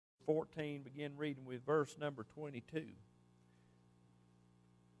14, begin reading with verse number 22.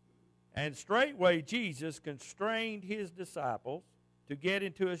 And straightway Jesus constrained his disciples to get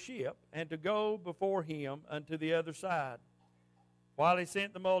into a ship and to go before him unto the other side, while he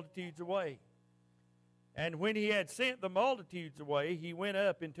sent the multitudes away. And when he had sent the multitudes away, he went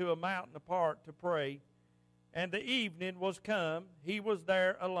up into a mountain apart to pray. And the evening was come, he was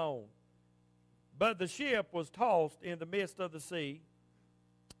there alone. But the ship was tossed in the midst of the sea.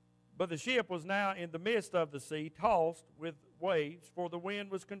 But the ship was now in the midst of the sea, tossed with waves, for the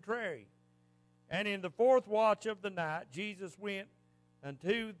wind was contrary. And in the fourth watch of the night, Jesus went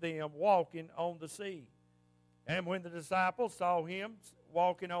unto them walking on the sea. And when the disciples saw him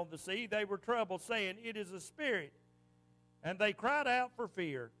walking on the sea, they were troubled, saying, It is a spirit. And they cried out for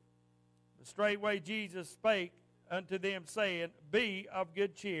fear. But straightway Jesus spake unto them, saying, Be of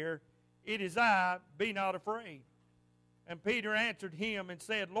good cheer, it is I, be not afraid. And Peter answered him and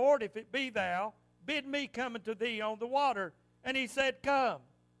said, Lord, if it be thou, bid me come unto thee on the water. And he said, Come.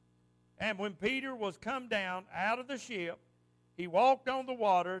 And when Peter was come down out of the ship, he walked on the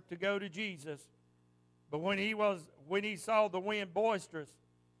water to go to Jesus. But when he saw the wind boisterous,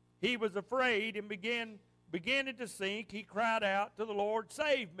 he was afraid and beginning to sink. He cried out to the Lord,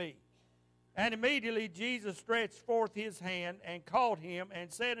 Save me. And immediately Jesus stretched forth his hand and caught him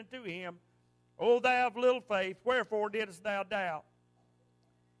and said unto him, O thou of little faith, wherefore didst thou doubt?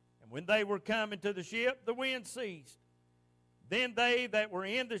 And when they were come into the ship, the wind ceased. Then they that were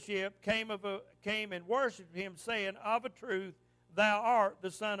in the ship came and worshipped him, saying, Of a truth, thou art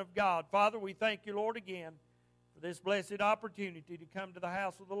the Son of God. Father, we thank you, Lord, again for this blessed opportunity to come to the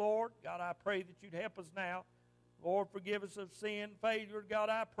house of the Lord. God, I pray that you'd help us now. Lord, forgive us of sin, failure. God,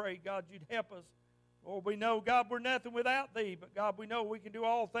 I pray, God, you'd help us. Lord, we know, God, we're nothing without thee, but God, we know we can do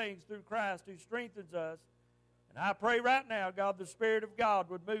all things through Christ who strengthens us. And I pray right now, God, the Spirit of God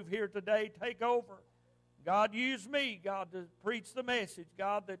would move here today, take over. God, use me, God, to preach the message,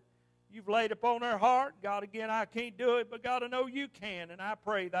 God, that you've laid upon our heart. God, again, I can't do it, but God, I know you can, and I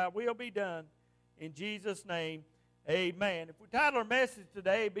pray thy will be done. In Jesus' name, amen. If we title our message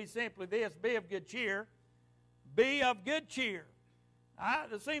today, it'd be simply this, Be of good cheer. Be of good cheer.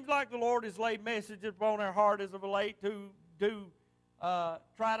 It seems like the Lord has laid messages upon our heart as of late to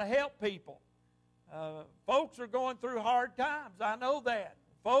try to help people. Folks are going through hard times. I know that.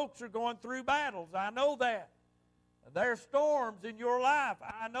 Folks are going through battles. I know that. There are storms in your life.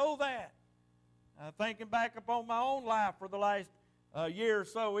 I know that. Thinking back upon my own life for the last year or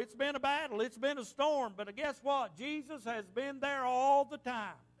so, it's been a battle. It's been a storm. But guess what? Jesus has been there all the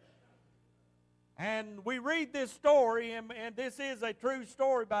time. And we read this story, and this is a true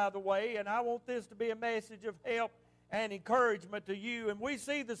story, by the way, and I want this to be a message of help and encouragement to you. And we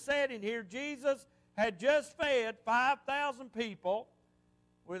see the setting here. Jesus had just fed 5,000 people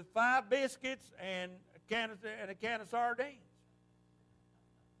with 5 biscuits and a can of sardines.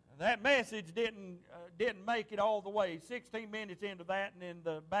 That message didn't make it all the way. 16 minutes into that, and then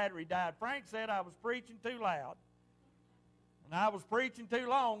the battery died. Frank said I was preaching too loud. And I was preaching too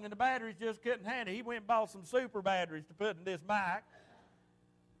long, and the batteries just couldn't handle it. He went and bought some super batteries to put in this mic.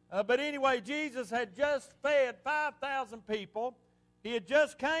 But anyway, Jesus had just fed 5,000 people. He had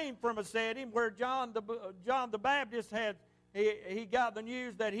just came from a setting where John the Baptist he got the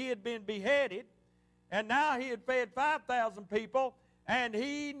news that he had been beheaded. And now he had fed 5,000 people, and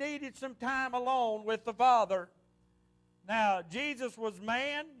he needed some time alone with the Father. Now, Jesus was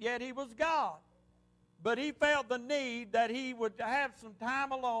man, yet he was God. But he felt the need that he would have some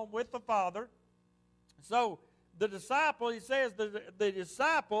time alone with the Father. So the disciples, he says, the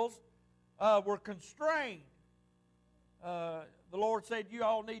disciples were constrained. The Lord said, you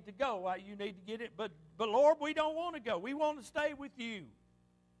all need to go. You need to get it. But Lord, we don't want to go. We want to stay with you.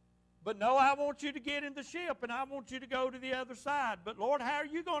 But no, I want you to get in the ship, and I want you to go to the other side. But Lord, how are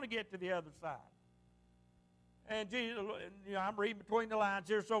you going to get to the other side? And Jesus, I'm reading between the lines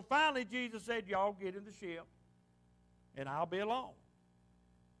here. So finally, Jesus said, y'all get in the ship, and I'll be alone.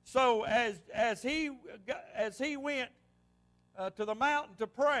 So as he went to the mountain to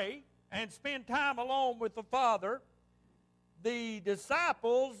pray and spend time alone with the Father, the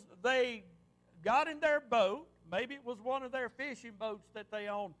disciples, they got in their boat. Maybe it was one of their fishing boats that they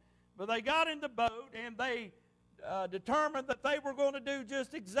owned. But they got in the boat, and they determined that they were going to do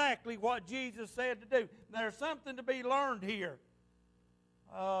just exactly what Jesus said to do. There's something to be learned here.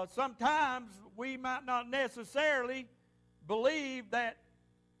 Sometimes we might not necessarily believe that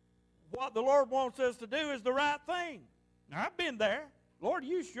what the Lord wants us to do is the right thing. Now, I've been there. Lord,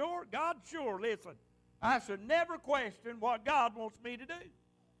 you sure? God, sure. Listen, I should never question what God wants me to do.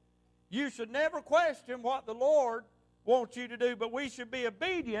 You should never question what the Lord wants you to do, but we should be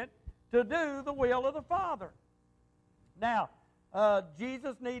obedient to do the will of the Father. Now,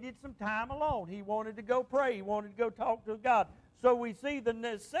 Jesus needed some time alone. He wanted to go pray. He wanted to go talk to God. So we see the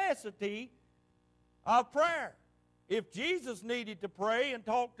necessity of prayer. If Jesus needed to pray and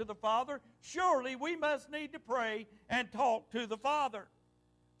talk to the Father, surely we must need to pray and talk to the Father.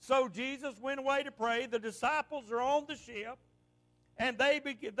 So Jesus went away to pray. The disciples are on the ship, and they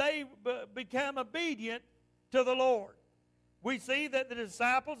become obedient to the Lord. We see that the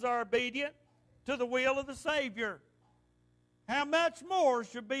disciples are obedient to the will of the Savior. How much more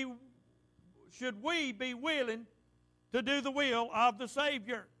should we be willing to do the will of the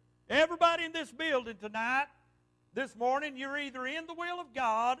Savior? Everybody in this building tonight, this morning, you're either in the will of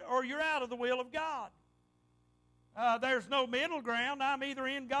God or you're out of the will of God. There's no middle ground. I'm either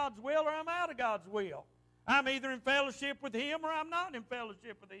in God's will or I'm out of God's will. I'm either in fellowship with Him or I'm not in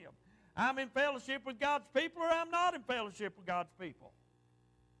fellowship with Him. I'm in fellowship with God's people or I'm not in fellowship with God's people.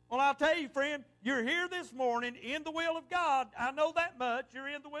 Well, I'll tell you, friend, you're here this morning in the will of God. I know that much. You're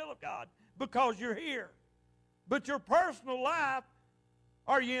in the will of God because you're here. But your personal life,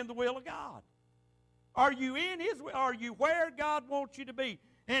 are you in the will of God? Are you in His will? Are you where God wants you to be?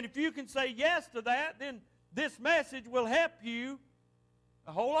 And if you can say yes to that, then this message will help you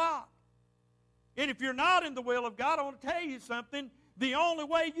a whole lot. And if you're not in the will of God, I want to tell you something. The only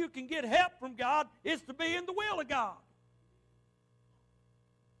way you can get help from God is to be in the will of God.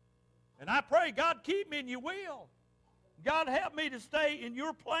 And I pray, God, keep me in your will. God, help me to stay in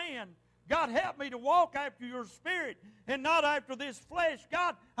your plan. God, help me to walk after your Spirit and not after this flesh.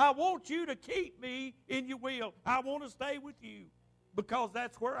 God, I want you to keep me in your will. I want to stay with you because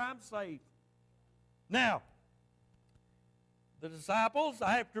that's where I'm safe. Now, the disciples,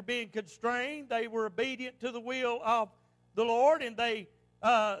 after being constrained, they were obedient to the will of the Lord, and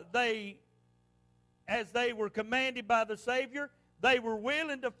as they were commanded by the Savior, they were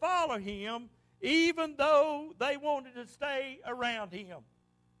willing to follow Him even though they wanted to stay around Him.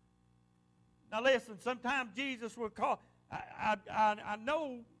 Now listen, sometimes Jesus will call. I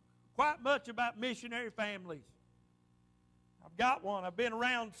know quite much about missionary families. I've got one. I've been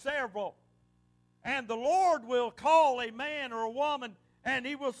around several. And the Lord will call a man or a woman, and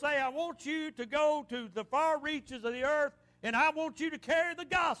He will say, I want you to go to the far reaches of the earth, and I want you to carry the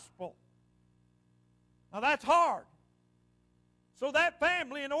gospel. Now that's hard. So that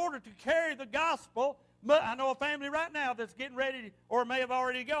family, in order to carry the gospel, I know a family right now that's getting ready, or may have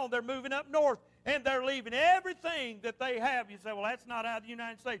already gone. They're moving up north, and they're leaving everything that they have. You say, well, that's not out of the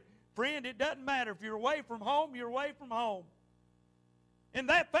United States. Friend, it doesn't matter. If you're away from home, you're away from home. And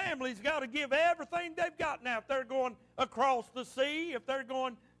that family's got to give everything they've got now. If they're going across the sea, if they're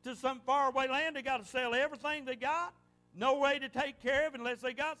going to some faraway land, they've got to sell everything they got. No way to take care of it unless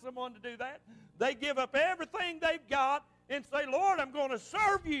they got someone to do that. They give up everything they've got and say, Lord, I'm going to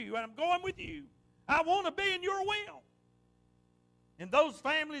serve you, and I'm going with you. I want to be in your will. And those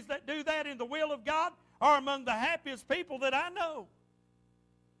families that do that in the will of God are among the happiest people that I know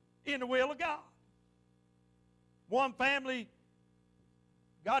in the will of God. One family,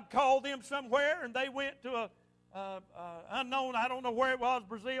 God called them somewhere, and they went to a unknown, I don't know where it was,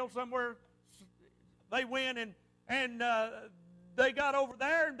 Brazil, somewhere. They went, and they got over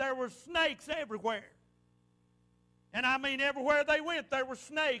there, and there were snakes everywhere. And I mean, everywhere they went, there were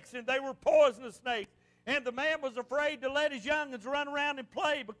snakes, and they were poisonous snakes. And the man was afraid to let his young'uns run around and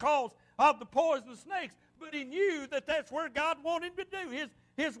play because of the poisonous snakes. But he knew that that's where God wanted him to do.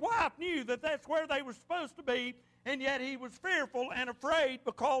 His wife knew that that's where they were supposed to be, and yet he was fearful and afraid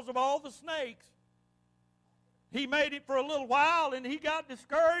because of all the snakes. He made it for a little while, and he got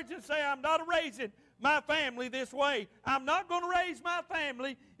discouraged and said, I'm not raising my family this way. I'm not going to raise my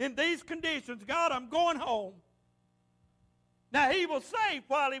family in these conditions. God, I'm going home. Now, he was safe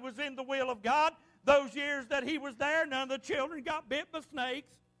while he was in the will of God. Those years that he was there, none of the children got bit by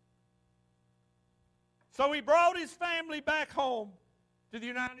snakes. So he brought his family back home to the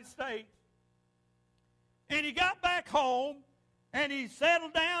United States. And he got back home, and he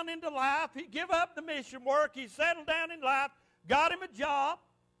settled down into life. He gave up the mission work. He settled down in life, got him a job,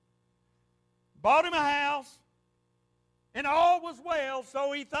 bought him a house, and all was well,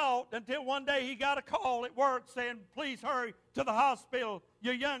 so he thought, until one day he got a call at work saying, please hurry to the hospital.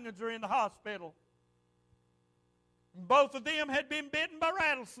 Your young'uns are in the hospital. Both of them had been bitten by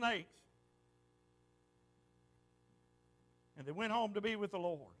rattlesnakes. And they went home to be with the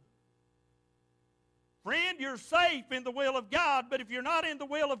Lord. Friend, you're safe in the will of God, but if you're not in the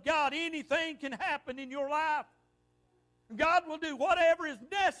will of God, anything can happen in your life. God will do whatever is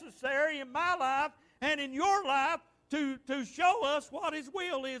necessary in my life and in your life to show us what His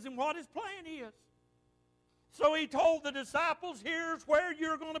will is and what His plan is. So he told the disciples, here's where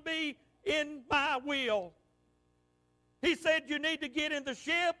you're going to be in my will. He said, you need to get in the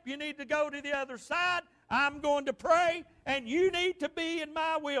ship. You need to go to the other side. I'm going to pray, and you need to be in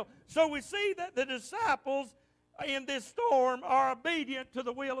my will. So we see that the disciples in this storm are obedient to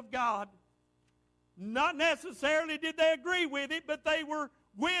the will of God. Not necessarily did they agree with it, but they were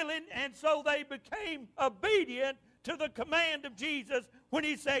willing, and so they became obedient to the command of Jesus when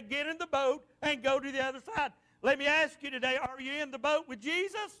he said, get in the boat and go to the other side. Let me ask you today, are you in the boat with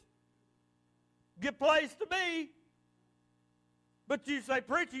Jesus? Good place to be. But you say,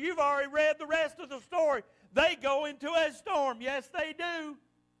 preacher, you've already read the rest of the story. They go into a storm. Yes, they do.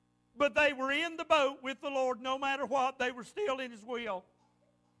 But they were in the boat with the Lord no matter what. They were still in his will.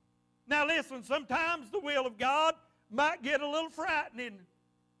 Now listen, sometimes the will of God might get a little frightening.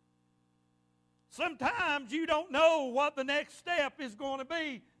 Sometimes you don't know what the next step is going to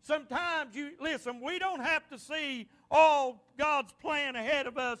be. Sometimes listen, we don't have to see all God's plan ahead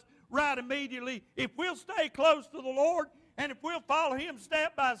of us right immediately. If we'll stay close to the Lord and if we'll follow him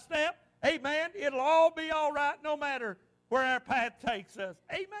step by step, amen, it'll all be all right no matter where our path takes us.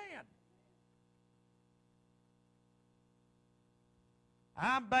 Amen.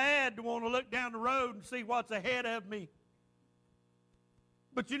 I'm bad to want to look down the road and see what's ahead of me.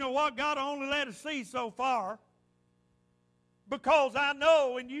 But you know what? God only let us see so far. Because I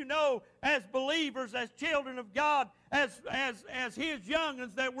know, and you know, as believers, as children of God, as his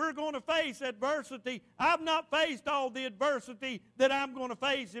young'uns, that we're going to face adversity. I've not faced all the adversity that I'm going to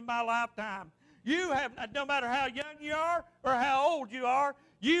face in my lifetime. You have, no matter how young you are or how old you are,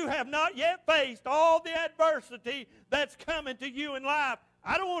 you have not yet faced all the adversity that's coming to you in life.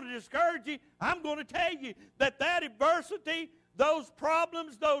 I don't want to discourage you. I'm going to tell you that adversity, those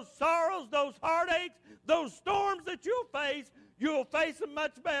problems, those sorrows, those heartaches, those storms that you'll face them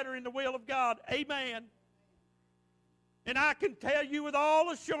much better in the will of God. Amen. And I can tell you with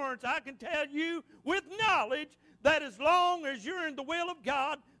all assurance, I can tell you with knowledge that as long as you're in the will of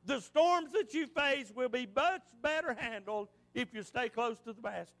God, the storms that you face will be much better handled if you stay close to the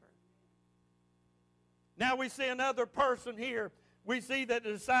Master. Now we see another person here. We see that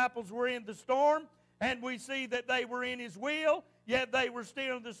the disciples were in the storm, and we see that they were in his will, yet they were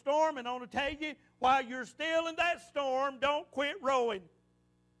still in the storm. And I want to tell you, while you're still in that storm, don't quit rowing.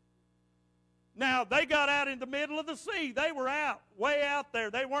 Now, they got out in the middle of the sea. They were out, way out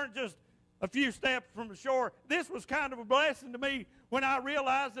there. They weren't just a few steps from the shore. This was kind of a blessing to me when I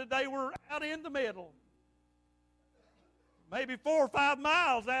realized that they were out in the middle. Maybe 4 or 5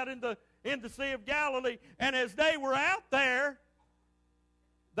 miles out in the Sea of Galilee. And as they were out there,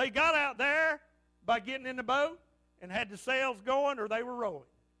 they got out there by getting in the boat and had the sails going, or they were rowing.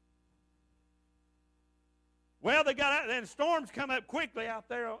 Well, they got out, and storms come up quickly out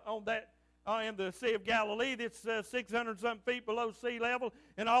there on that in the Sea of Galilee. It's 600-something feet below sea level,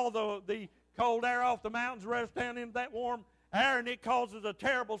 and all the cold air off the mountains rushes down into that warm air, and it causes a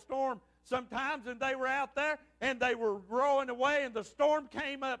terrible storm sometimes. And they were out there, and they were rowing away, and the storm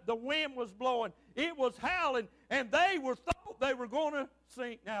came up. The wind was blowing. It was howling, and they thought they were going to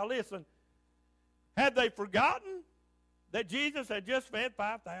sink. Now, listen, had they forgotten that Jesus had just fed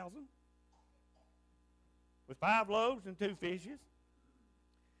 5,000 with 5 loaves and 2 fishes?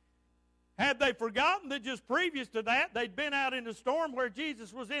 Had they forgotten that just previous to that, they'd been out in the storm where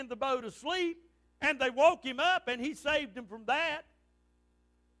Jesus was in the boat asleep, and they woke him up, and he saved them from that?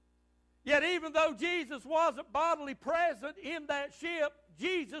 Yet even though Jesus wasn't bodily present in that ship,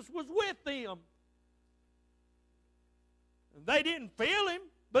 Jesus was with them. They didn't feel him,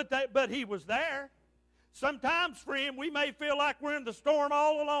 but he was there. Sometimes, friend, we may feel like we're in the storm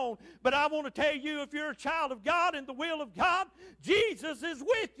all alone, but I want to tell you, if you're a child of God in the will of God, Jesus is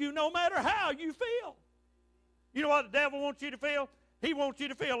with you no matter how you feel. You know what the devil wants you to feel? He wants you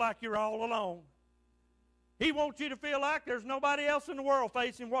to feel like you're all alone. He wants you to feel like there's nobody else in the world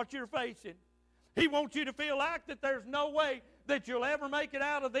facing what you're facing. He wants you to feel like that there's no way that you'll ever make it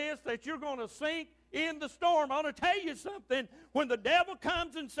out of this, that you're going to sink in the storm. I want to tell you something. When the devil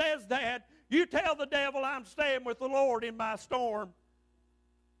comes and says that, you tell the devil, I'm staying with the Lord in my storm.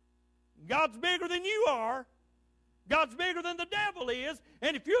 God's bigger than you are. God's bigger than the devil is.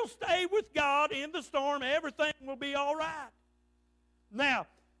 And if you'll stay with God in the storm, everything will be all right. Now,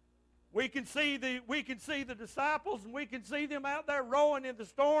 we can see the disciples, and we can see them out there rowing in the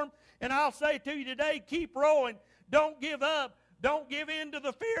storm. And I'll say to you today, keep rowing. Don't give up. Don't give in to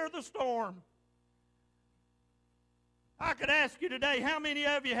the fear of the storm. I could ask you today, how many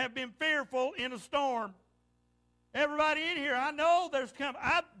of you have been fearful in a storm? Everybody in here, I know there's come.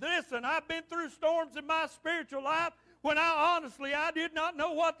 Listen, I've been through storms in my spiritual life when I did not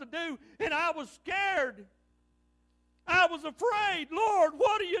know what to do, and I was scared. I was afraid. Lord,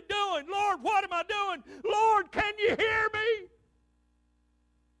 what are you doing? Lord, what am I doing? Lord, can you hear me?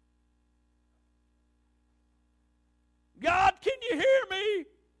 God, can you hear me?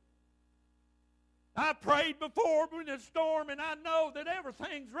 I prayed before in the storm, and I know that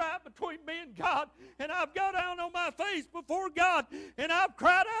everything's right between me and God. And I've got down on my face before God, and I've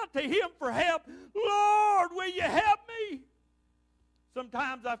cried out to Him for help. Lord, will you help me?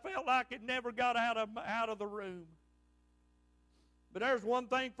 Sometimes I felt like it never got out of the room. But there's one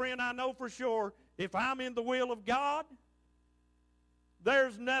thing, friend, I know for sure. If I'm in the will of God,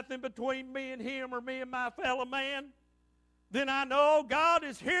 there's nothing between me and Him or me and my fellow man. Then I know God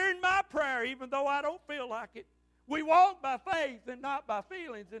is hearing my prayer even though I don't feel like it. We walk by faith and not by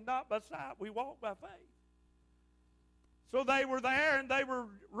feelings and not by sight. We walk by faith. So they were there and they were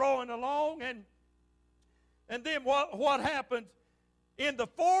rowing along, and then what happens? In the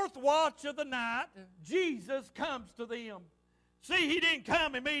fourth watch of the night, Jesus comes to them. See, He didn't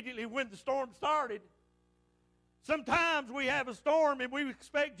come immediately when the storm started. Sometimes we have a storm and we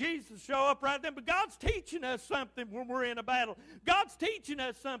expect Jesus to show up right then, but God's teaching us something when we're in a battle. God's teaching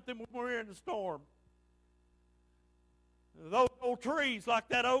us something when we're in a storm. Those old trees, like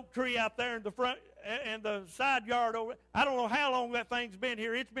that oak tree out there in the front and the side yard over, I don't know how long that thing's been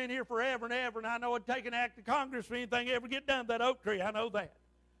here. It's been here forever and ever, and I know it'd take an act of Congress for anything ever get done with that oak tree. I know that.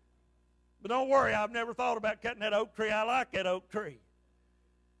 But don't worry, I've never thought about cutting that oak tree. I like that oak tree.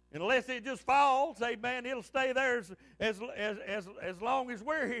 And unless it just falls, amen, it'll stay there as long as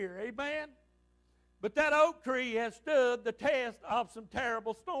we're here, amen. But that oak tree has stood the test of some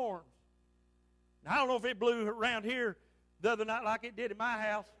terrible storms. Now, I don't know if it blew around here the other night like it did in my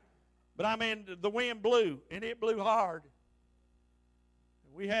house, but I mean, the wind blew, and it blew hard.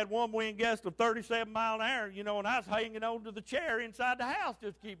 We had one wind gust of 37 miles an hour, you know, and I was hanging on to the chair inside the house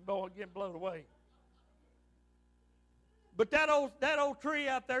just to keep getting blown away. But that old tree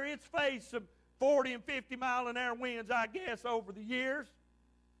out there, it's faced some 40 and 50 mile an hour winds, I guess, over the years.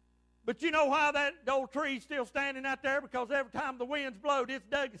 But you know why that old tree's still standing out there? Because every time the winds blowed, it's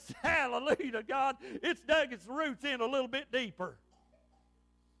dug its, hallelujah to God, it's dug its roots in a little bit deeper.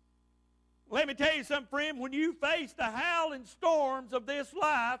 Let me tell you something, friend. When you face the howling storms of this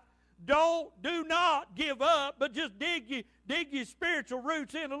life, do not give up, but just dig your spiritual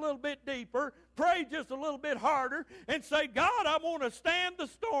roots in a little bit deeper. Pray just a little bit harder and say, God, I want to stand the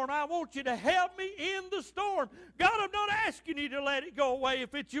storm. I want you to help me in the storm. God, I'm not asking you to let it go away.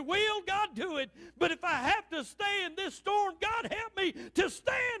 If it's your will, God, do it. But if I have to stay in this storm, God, help me to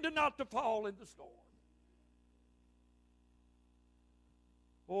stand and not to fall in the storm.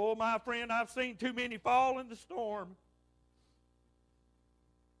 Oh, my friend, I've seen too many fall in the storm.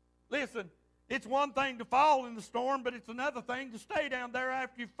 Listen, it's one thing to fall in the storm, but it's another thing to stay down there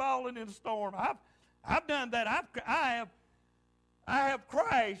after you've fallen in a storm. I've done that. I have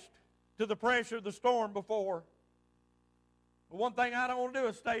crashed to the pressure of the storm before. But one thing I don't want to do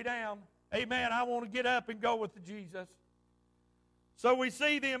is stay down. Amen. I want to get up and go with Jesus. So we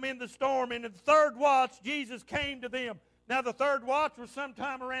see them in the storm. And in the third watch, Jesus came to them. Now, the third watch was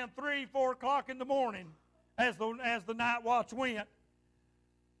sometime around 3, 4 o'clock in the morning as the night watch went.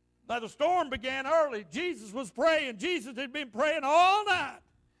 Now, the storm began early. Jesus was praying. Jesus had been praying all night.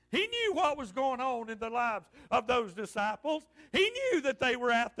 He knew what was going on in the lives of those disciples. He knew that they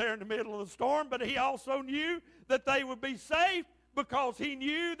were out there in the middle of the storm, but he also knew that they would be safe because he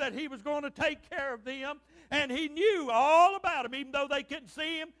knew that he was going to take care of them, and he knew all about them. Even though they couldn't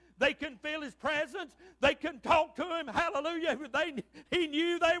see him, they couldn't feel his presence, they couldn't talk to him, hallelujah, he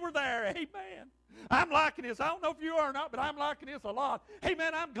knew they were there, amen. I'm liking this. I don't know if you are or not, but I'm liking this a lot.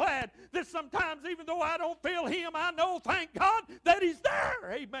 Amen. I'm glad that sometimes, even though I don't feel him, I know, thank God, that he's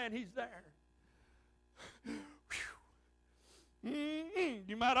there. Amen. He's there.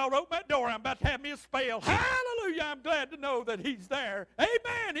 You might all open that door. I'm about to have me a spell. Hallelujah. I'm glad to know that he's there.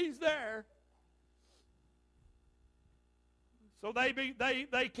 Amen. He's there. So they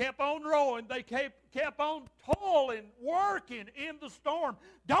kept on rowing. They kept on toiling, working in the storm.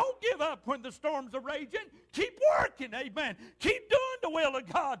 Don't give up when the storms are raging. Keep working, amen. Keep doing the will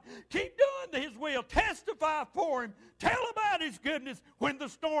of God. Keep doing His will. Testify for Him. Tell about His goodness when the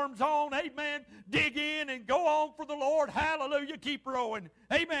storm's on, amen. Dig in and go on for the Lord. Hallelujah. Keep rowing.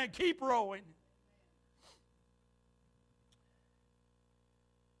 Amen. Keep rowing.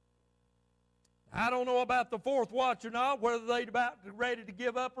 I don't know about the fourth watch or not, whether they're about ready to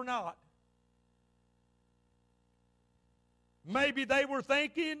give up or not. Maybe they were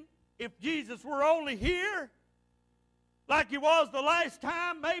thinking, if Jesus were only here, like He was the last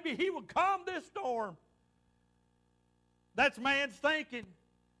time, maybe He would calm this storm. That's man's thinking.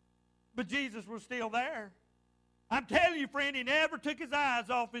 But Jesus was still there. I'm telling you, friend, he never took his eyes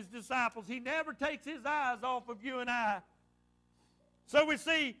off his disciples. He never takes his eyes off of you and I. So we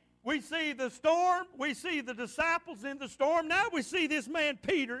see the storm. We see the disciples in the storm. Now we see this man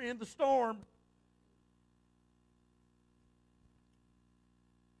Peter in the storm.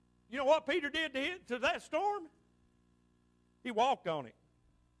 You know what Peter did to that storm? He walked on it.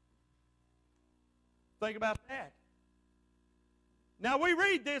 Think about that. Now we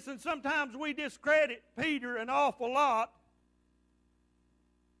read this and sometimes we discredit Peter an awful lot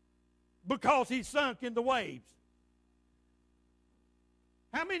because he sunk in the waves.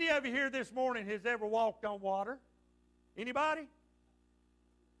 How many of you here this morning has ever walked on water? Anybody?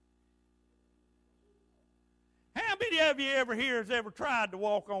 How many of you ever here has ever tried to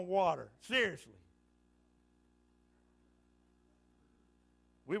walk on water? Seriously.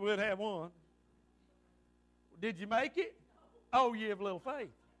 We would have one. Did you make it? Oh, you have little faith.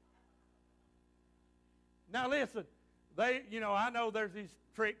 Now listen, I know there's these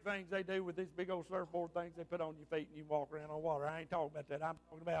trick things they do with these big old surfboard things they put on your feet and you walk around on water. I ain't talking about that. I'm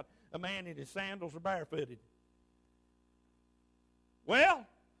talking about a man in his sandals or barefooted. Well,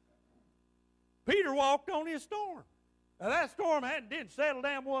 Peter walked on his storm. Now that storm didn't settle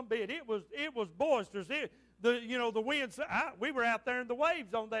down one bit. It was boisterous. The winds. We were out there in the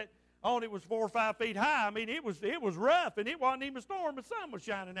waves on that. It was 4 or 5 feet high. I mean, it was rough, and it wasn't even a storm. The sun was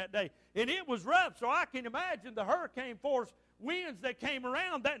shining that day, and it was rough. So I can imagine the hurricane force winds that came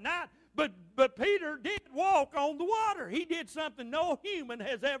around that night. But Peter did walk on the water. He did something no human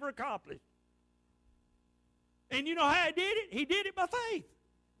has ever accomplished. And you know how he did it? He did it by faith.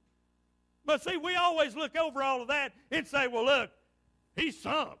 But see, we always look over all of that and say, well, look, he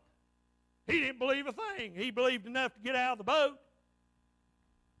sunk. He didn't believe a thing. He believed enough to get out of the boat.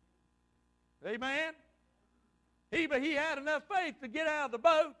 Amen? He had enough faith to get out of the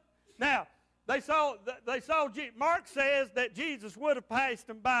boat. Now, Mark says that Jesus would have passed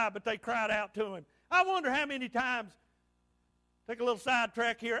them by, but they cried out to him. I wonder how many times, take a little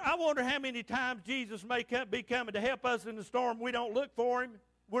sidetrack here, I wonder how many times Jesus may be coming to help us in the storm. We don't look for him.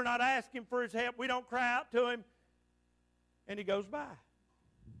 We're not asking for his help. We don't cry out to him. And he goes by.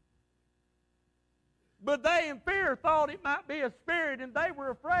 But they in fear thought it might be a spirit, and they were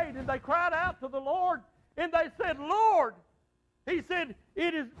afraid, and they cried out to the Lord, and they said, Lord, he said,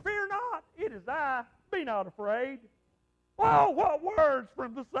 fear not, it is I, be not afraid. Oh, what words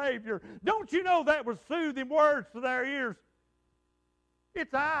from the Savior. Don't you know that was soothing words to their ears?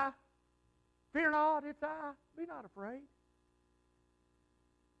 It's I. Fear not, it's I. Be not afraid.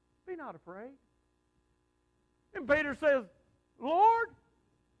 Be not afraid. And Peter says, Lord,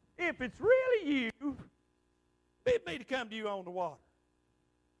 if it's really you, bid me to come to you on the water.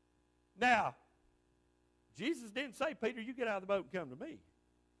 Now, Jesus didn't say, Peter, you get out of the boat and come to me.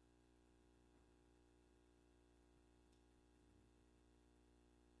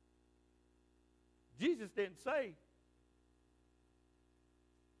 Jesus didn't say,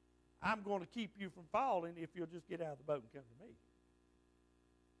 I'm going to keep you from falling if you'll just get out of the boat and come to me.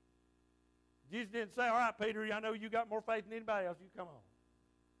 Jesus didn't say, all right, Peter, I know you got more faith than anybody else. You come on.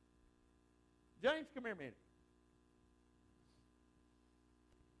 James, come here a minute.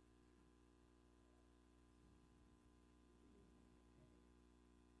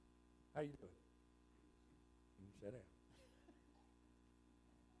 How you doing? You can sit down.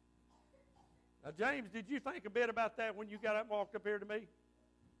 Now, James, did you think a bit about that when you got up and walked up here to me?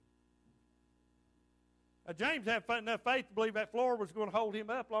 Now, James had enough faith to believe that floor was going to hold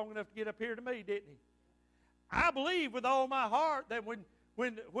him up long enough to get up here to me, didn't he? I believe with all my heart that when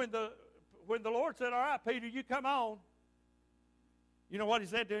the Lord said, all right, Peter, you come on, you know what he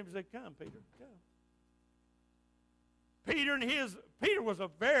said to him? He said, come, Peter, come. Peter was a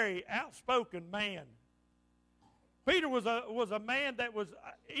very outspoken man. Peter was a man that was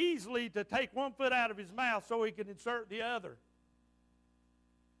easily to take one foot out of his mouth so he could insert the other.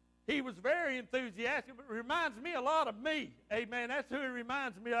 He was very enthusiastic. It reminds me a lot of me. Amen. That's who he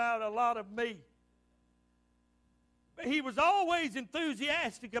reminds me of, a lot of me. But he was always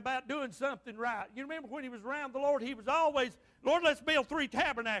enthusiastic about doing something right. You remember when he was around the Lord, he was always, Lord, let's build 3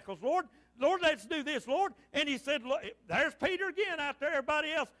 tabernacles. Lord, let's do this, Lord. And he said, there's Peter again out there,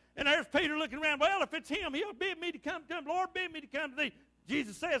 everybody else. And there's Peter looking around. Well, if it's him, he'll bid me to come to him. Lord, bid me to come to thee.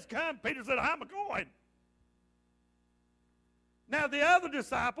 Jesus says, come. Peter said, I'm a-going. Now, the other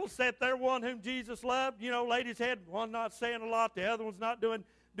disciples sat there, one whom Jesus loved, laid his head, one not saying a lot, the other one's not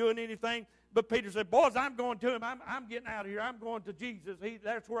doing anything. But Peter said, boys, I'm going to him. I'm getting out of here. I'm going to Jesus.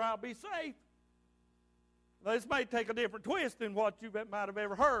 That's where I'll be safe. Now, this may take a different twist than what you might have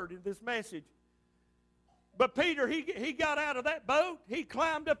ever heard in this message. But Peter, he got out of that boat. He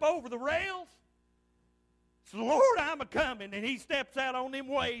climbed up over the rails. So, Lord, I'm a-coming. And he steps out on them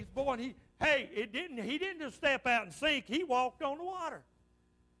waves. Boy, and he didn't just step out and sink. He walked on the water.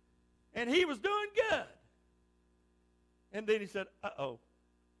 And he was doing good. And then he said, uh-oh.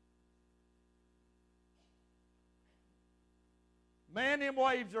 Man, them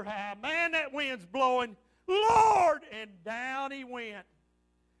waves are high. Man, that wind's blowing. Lord! And down he went.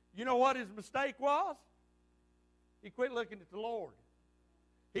 You know what his mistake was? He quit looking at the Lord.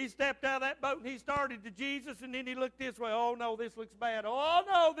 He stepped out of that boat and he started to Jesus, and then he looked this way. Oh, no, this looks bad. Oh,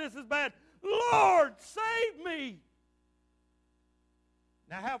 no, this is bad. Lord, save me.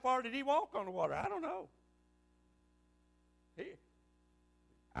 Now, how far did he walk on the water? I don't know.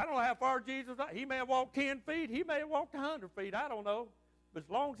 I don't know how far Jesus walked. He may have walked 10 feet. He may have walked 100 feet. I don't know. But as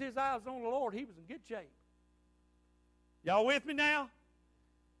long as his eyes was on the Lord, he was in good shape. Y'all with me now?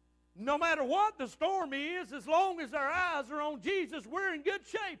 No matter what the storm is, as long as our eyes are on Jesus, we're in good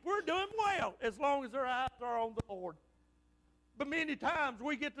shape. We're doing well as long as our eyes are on the Lord. But many times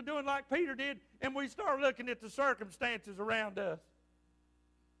we get to doing like Peter did, and we start looking at the circumstances around us.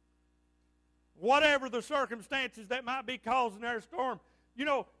 Whatever the circumstances that might be causing our storm. You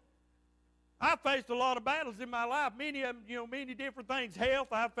know, I've faced a lot of battles in my life. Many of them, many different things. Health,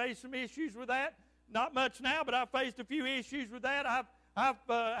 I've faced some issues with that. Not much now, but I've faced a few issues with that. I've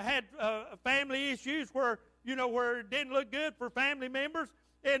had family issues where it didn't look good for family members.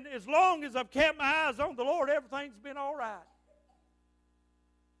 And as long as I've kept my eyes on the Lord, everything's been all right.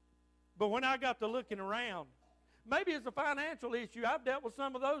 But when I got to looking around, maybe it's a financial issue. I've dealt with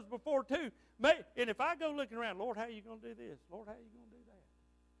some of those before too. And if I go looking around, Lord, how are you going to do this? Lord, how are you going to do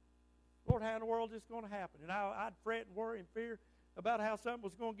that? Lord, how in the world is this going to happen? And I'd fret and worry and fear about how something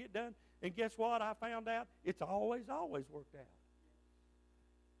was going to get done. And guess what? I found out it's always worked out.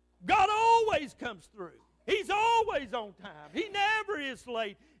 God always comes through. He's always on time. He never is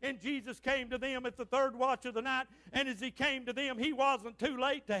late. And Jesus came to them at the third watch of the night. And as he came to them, he wasn't too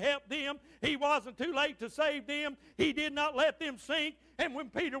late to help them. He wasn't too late to save them. He did not let them sink. And when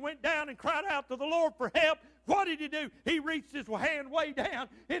Peter went down and cried out to the Lord for help, what did he do? He reached his hand way down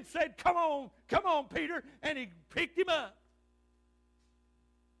and said, come on, Peter. And he picked him up.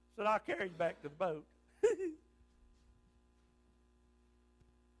 Said, I'll carry you back to the boat.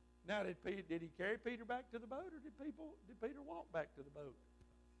 Now, did he carry Peter back to the boat, or did Peter walk back to the boat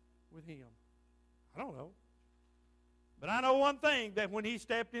with him? I don't know. But I know one thing, that when he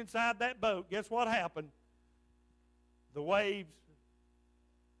stepped inside that boat, guess what happened? The waves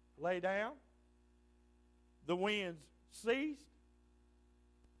lay down, the winds ceased,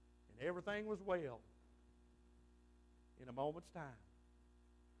 and everything was well in a moment's time.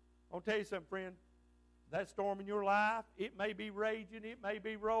 I'll tell you something, friend. That storm in your life, it may be raging, it may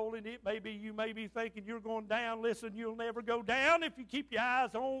be rolling, you may be thinking you're going down. Listen, you'll never go down if you keep your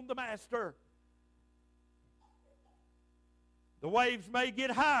eyes on the Master. The waves may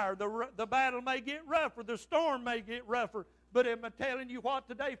get higher, the battle may get rougher, the storm may get rougher. But am I telling you what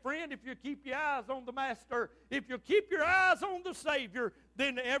today, friend? If you keep your eyes on the Master, if you keep your eyes on the Savior,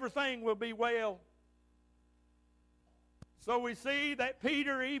 then everything will be well. So we see that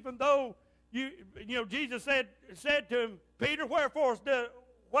Peter, even though Jesus said to him, Peter, wherefore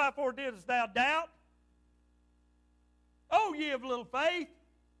didst thou doubt? Oh, ye of little faith.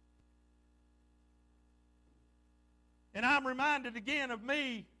 And I'm reminded again of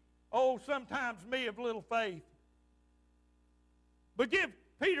me, sometimes me of little faith. But give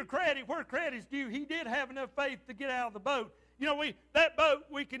Peter credit where credit's due. He did have enough faith to get out of the boat. That boat,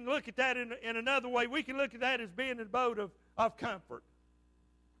 we can look at that in another way. We can look at that as being a boat of comfort.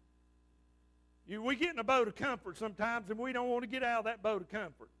 We get in a boat of comfort sometimes, and we don't want to get out of that boat of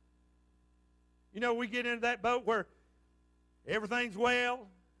comfort. We get into that boat where everything's well,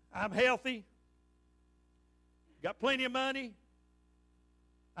 I'm healthy, got plenty of money.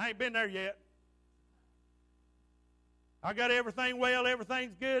 I ain't been there yet. I got everything well,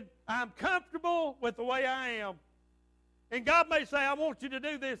 everything's good. I'm comfortable with the way I am. And God may say, I want you to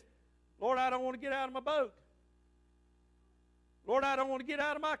do this. Lord, I don't want to get out of my boat. Lord, I don't want to get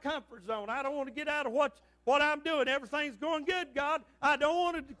out of my comfort zone. I don't want to get out of what I'm doing. Everything's going good, God. I don't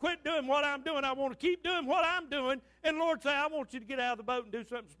want to quit doing what I'm doing. I want to keep doing what I'm doing. And Lord say, I want you to get out of the boat and do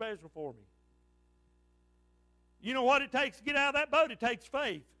something special for me. You know what it takes to get out of that boat? It takes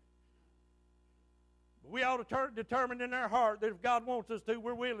faith. But we ought to determine in our heart that if God wants us to,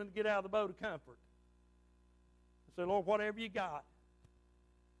 we're willing to get out of the boat of comfort. Say, Lord, whatever you got.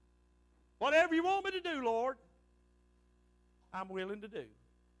 Whatever you want me to do, Lord, I'm willing to do.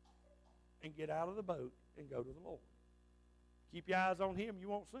 And get out of the boat and go to the Lord. Keep your eyes on Him, you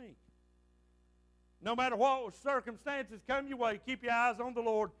won't sink. No matter what circumstances come your way, keep your eyes on the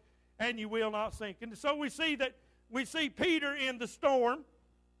Lord. and you will not sink. And so we see Peter in the storm.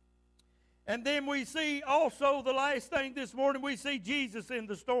 And then we see also the last thing this morning, we see Jesus in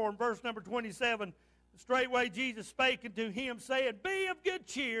the storm. Verse number 27, straightway Jesus spake unto him, saying, Be of good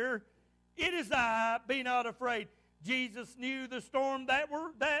cheer, it is I, be not afraid. Jesus knew the storm that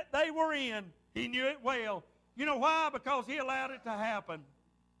they were in. He knew it well. You know why? Because he allowed it to happen.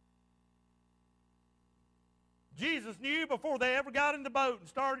 Jesus knew before they ever got in the boat and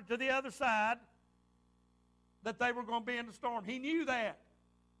started to the other side that they were going to be in the storm. He knew that.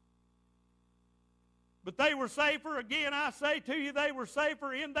 But they were safer, again, I say to you, they were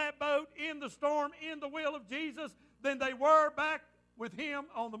safer in that boat, in the storm, in the will of Jesus, than they were back with him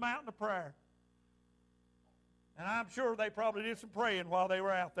on the mountain of prayer. And I'm sure they probably did some praying while they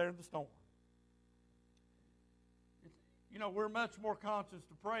were out there in the storm. You know, we're much more conscious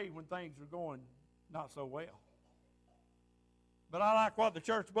to pray when things are going not so well. But I like what the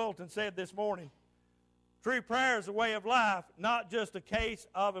church bulletin said this morning. True prayer is a way of life, not just a case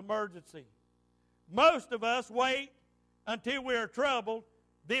of emergency. Most of us wait until we are troubled,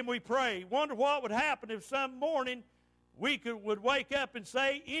 then we pray. Wonder what would happen if some morning we would wake up and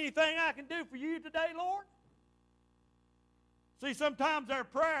say, anything I can do for you today, Lord? See, sometimes our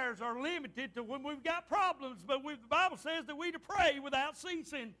prayers are limited to when we've got problems, but the Bible says that we're to pray without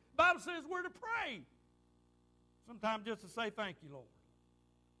ceasing. The Bible says we're to pray. Sometimes just to say thank you, Lord.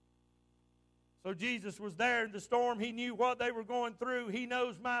 So Jesus was there in the storm. He knew what they were going through. He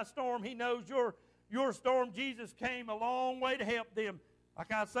knows my storm. He knows your storm. Jesus came a long way to help them.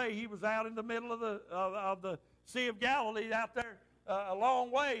 Like I say, he was out in the middle of the Sea of Galilee out there a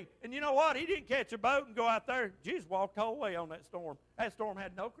long way. And you know what? He didn't catch a boat and go out there. Jesus walked the whole way on that storm. That storm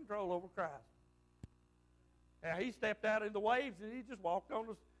had no control over Christ. Now, he stepped out in the waves and he just walked on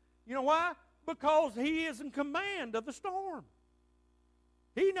the... You know why? Because he is in command of the storm.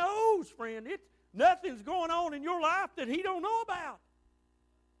 He knows, friend. Nothing's going on in your life that he don't know about.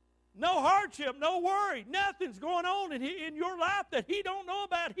 No hardship, no worry. Nothing's going on in your life that he don't know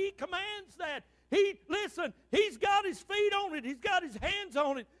about. He commands that. Listen, he's got his feet on it. He's got his hands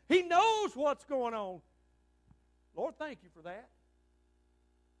on it. He knows what's going on. Lord, thank you for that.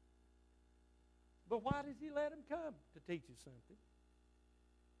 But why does he let him come? To teach us something.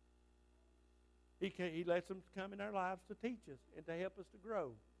 He lets them come in our lives to teach us and to help us to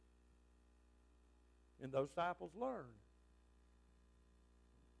grow. And those disciples learned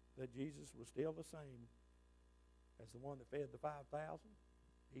that Jesus was still the same as the one that fed the 5,000.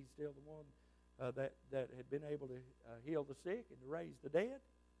 He's still the one that had been able to heal the sick and to raise the dead.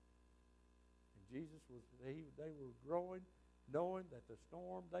 And Jesus they were growing, knowing that the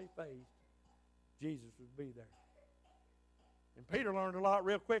storm they faced, Jesus would be there. And Peter learned a lot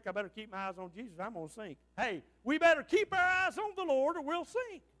real quick. I better keep my eyes on Jesus. I'm going to sink. Hey, we better keep our eyes on the Lord or we'll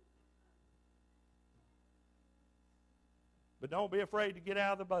sink. But don't be afraid to get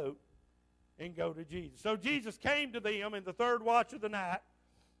out of the boat and go to Jesus. So Jesus came to them in the third watch of the night.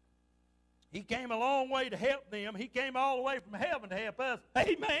 He came a long way to help them. He came all the way from heaven to help us.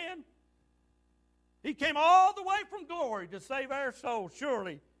 Amen. He came all the way from glory to save our souls.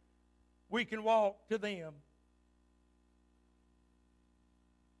 Surely we can walk to them.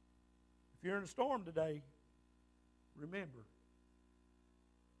 If you're in a storm today, remember,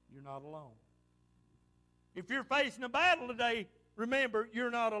 you're not alone. If you're facing a battle today, remember, you're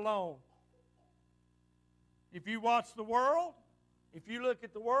not alone. If you watch the world, if you look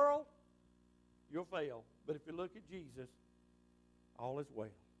at the world, you'll fail. But if you look at Jesus, all is well.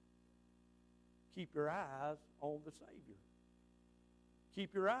 Keep your eyes on the Savior.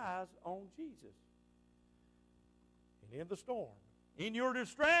 Keep your eyes on Jesus. And in the storm, in your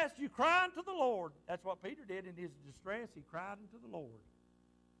distress, you cry unto the Lord. That's what Peter did in his distress. He cried unto the Lord.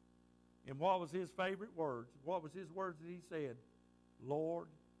 And what was his favorite words? What was his words that he said? Lord,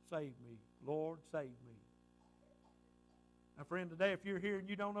 save me. Lord, save me. Now, friend, today, if you're here and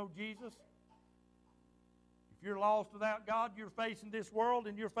you don't know Jesus, if you're lost without God, you're facing this world,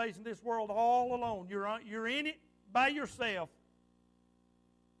 and you're facing this world all alone. You're in it by yourself.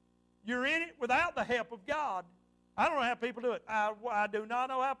 You're in it without the help of God. I don't know how people do it. I do not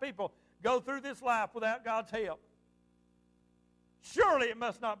know how people go through this life without God's help. Surely it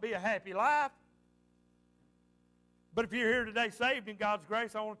must not be a happy life. But if you're here today saved in God's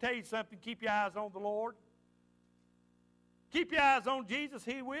grace, I want to tell you something. Keep your eyes on the Lord. Keep your eyes on Jesus.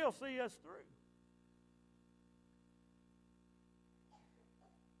 He will see us through.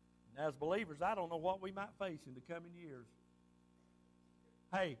 And as believers, I don't know what we might face in the coming years.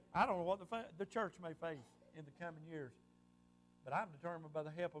 Hey, I don't know what the church may face in the coming years. But I'm determined by the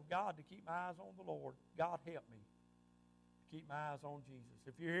help of God to keep my eyes on the Lord. God help me. keep my eyes on Jesus.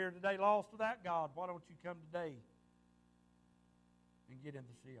 If you're here today lost without God, why don't you come today and get in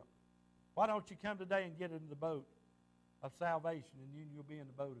the ship? Why don't you come today and get into the boat of salvation, and you'll be in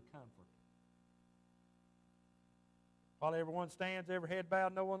the boat of comfort? While everyone stands, every head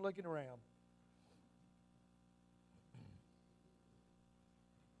bowed, no one looking around.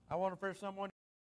 I wonder if there's someone